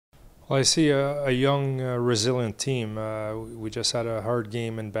Well, I see a young, resilient team. We just had a hard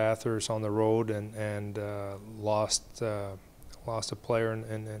game in Bathurst on the road and lost a player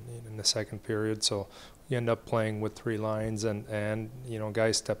in the second period. So we end up playing with three lines, and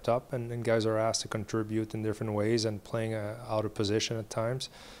guys stepped up, and guys are asked to contribute in different ways and playing out of position at times.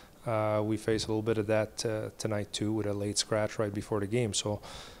 We face a little bit of that tonight too, with a late scratch right before the game. So.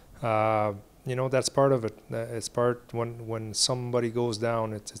 That's part of it. It's part when somebody goes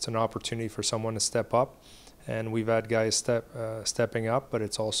down, it's an opportunity for someone to step up, and we've had guys stepping up, but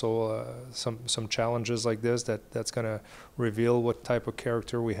it's also some challenges like this that's going to reveal what type of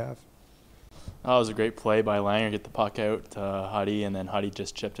character we have. That was a great play by Langer, get the puck out to Huddy, and then Huddy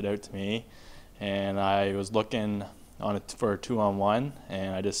just chipped it out to me, and I was looking on it for a 2-on-1,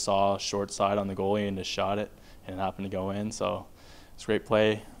 and I just saw short side on the goalie and just shot it, and it happened to go in. So it's a great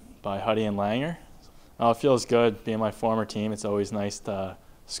play by Huddy and Langer. It feels good being my former team. It's always nice to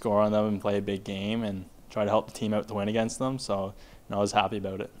score on them and play a big game and try to help the team out to win against them. So I was happy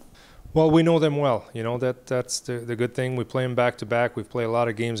about it. Well, we know them well. That's the good thing. We play them back to back. We've played a lot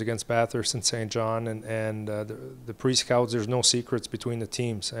of games against Bathurst and St. John, and the pre-scouts. There's no secrets between the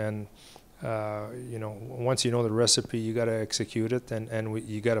teams, and once you know the recipe, you got to execute it, and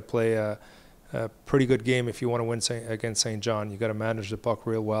you got to play a pretty good game if you want to win against St. John. You got to manage the puck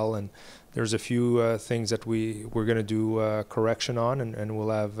real well, and there's a few things that we're going to do correction on, and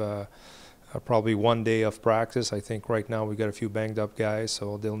we'll have probably 1 day of practice. I think right now we got a few banged up guys,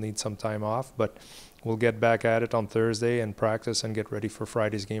 so they'll need some time off, but we'll get back at it on Thursday and practice and get ready for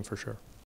Friday's game for sure.